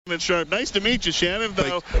Sharp. Nice to meet you, Shannon.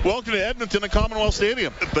 Welcome to Edmonton at Commonwealth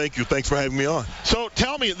Stadium. Thank you. Thanks for having me on. So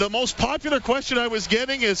tell me, the most popular question I was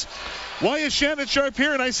getting is, why is Shannon Sharp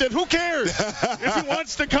here? And I said, who cares? If he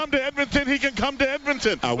wants to come to Edmonton, he can come to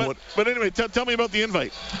Edmonton. But anyway, tell me about the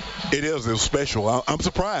invite. It was special. I'm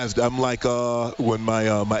surprised. I'm like, when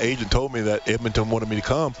my agent told me that Edmonton wanted me to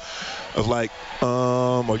come, I was like,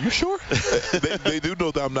 are you sure? they do know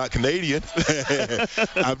that I'm not Canadian.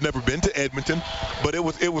 I've never been to Edmonton, but it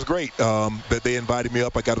was great that they invited me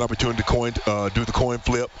up. I got an opportunity to do the coin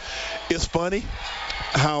flip. It's funny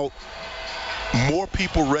how more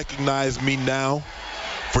people recognize me now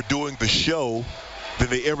for doing the show than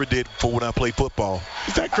they ever did for when I played football.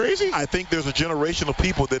 Is that crazy? I think there's a generation of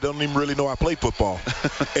people that don't even really know I played football.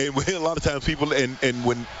 And a lot of times people, and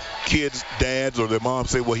when kids, dads, or their moms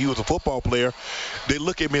say, well, he was a football player, they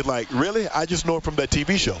look at me like, really? I just know him from that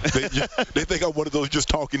TV show. They think I'm one of those just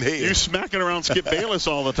talking heads. You're smacking around Skip Bayless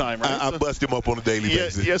all the time, right? I bust him up on a daily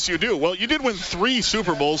basis. Yes, you do. Well, you did win 3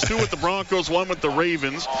 Super Bowls, 2 with the Broncos, 1 with the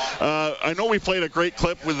Ravens. I know we played a great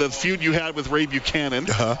clip with the feud you had with Ray Buchanan.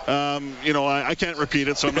 I can't repeat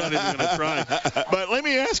it, so I'm not even going to try. But let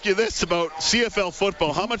me ask you this about CFL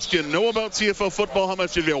football. How much do you know about CFL football? How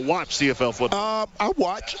much do you watch CFL football? I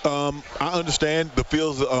watch. I understand the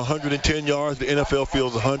field's 110 yards. The NFL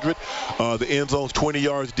field's 100. The end zone's 20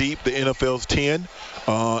 yards deep. The NFL's 10.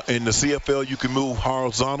 In the CFL, you can move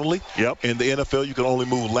horizontally. Yep. In the NFL, you can only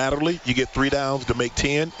move laterally. You get 3 downs to make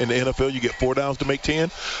 10. In the NFL, you get 4 downs to make 10.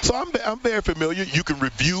 So I'm very familiar. You can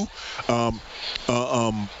review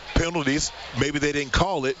penalties. Maybe they didn't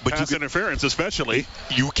call it, but pass interference, especially.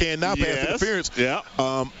 You can now pass interference. Yeah.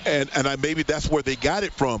 Maybe that's where they got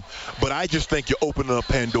it from. But I just think you're opening up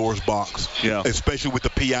Pandora's box. Yeah. Especially with the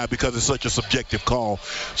PI because it's such a subjective call.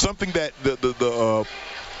 Something that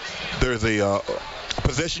there's a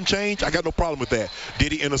possession change. I got no problem with that.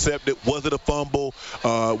 Did he intercept it? Was it a fumble?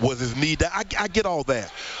 Was his knee down? I get all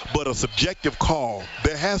that. But a subjective call,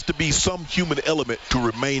 there has to be some human element to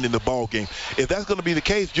remain in the ball game. If that's going to be the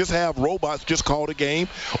case, just have robots just call the game,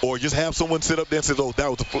 or just have someone sit up there and say, "Oh, that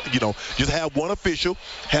was just have one official,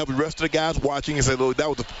 have the rest of the guys watching and say, "Oh, that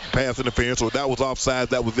was a pass interference, or that was offside,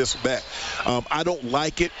 that was this or that." I don't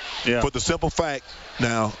like it for the simple fact.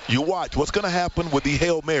 Now, you watch what's going to happen with the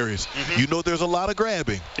Hail Marys. Mm-hmm. You know there's a lot of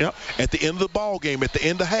grabbing at the end of the ball game, at the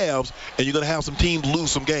end of halves, and you're going to have some teams lose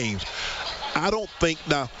some games. I don't think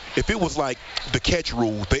now, if it was like the catch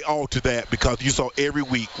rule, they altered that because you saw every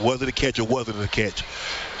week, was it a catch or wasn't it a catch?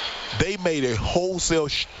 They made a wholesale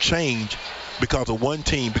change because of one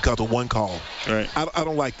team, because of one call. Right. I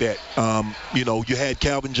don't like that. You had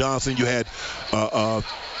Calvin Johnson, you had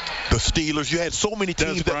the Steelers. You had so many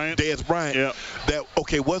teams. Dez Bryant. That,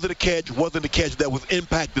 okay, was it a catch? Wasn't a catch that was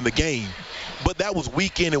impacting the game. But that was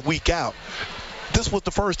week in and week out. This was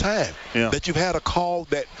the first time that you've had a call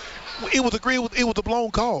that it was agreed with. It was a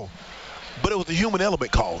blown call. But it was a human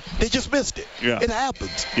element call. They just missed it. Yeah. It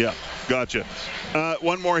happens. Yeah, gotcha.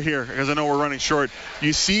 One more here, because I know we're running short.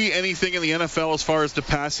 You see anything in the NFL as far as the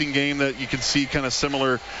passing game that you can see kind of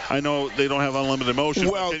similar? I know they don't have unlimited motion.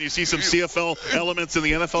 Well, can you see some CFL elements in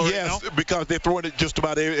the NFL right now? Yes, because they're throwing it just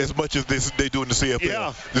about as much as they do in the CFL.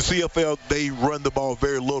 Yeah. The CFL, they run the ball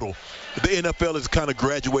very little. The NFL has kind of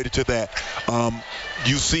graduated to that.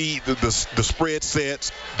 You see the spread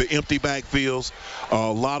sets, the empty backfields,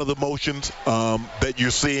 a lot of the motions that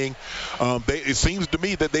you're seeing. It seems to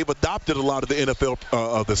me that they've adopted a lot of the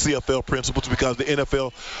NFL, the CFL principles because the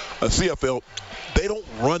CFL, they don't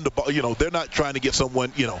run the ball. They're not trying to get someone,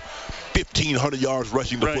 1,500 yards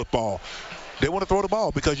rushing the football. They want to throw the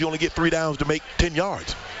ball because you only get 3 downs to make 10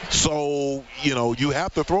 yards. So, you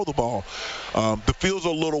have to throw the ball. The fields are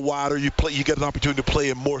a little wider. You get an opportunity to play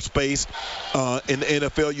in more space. In the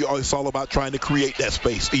NFL, it's all about trying to create that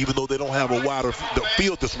space. Even though they don't have a wider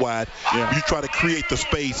field this wide, you try to create the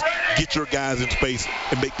space, get your guys in space,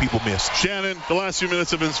 and make people miss. Shannon, the last few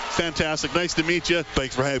minutes have been fantastic. Nice to meet you.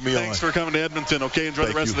 Thanks for having me on. Thanks for coming to Edmonton. Okay, enjoy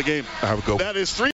the rest of the game. Have a good one. That is 3.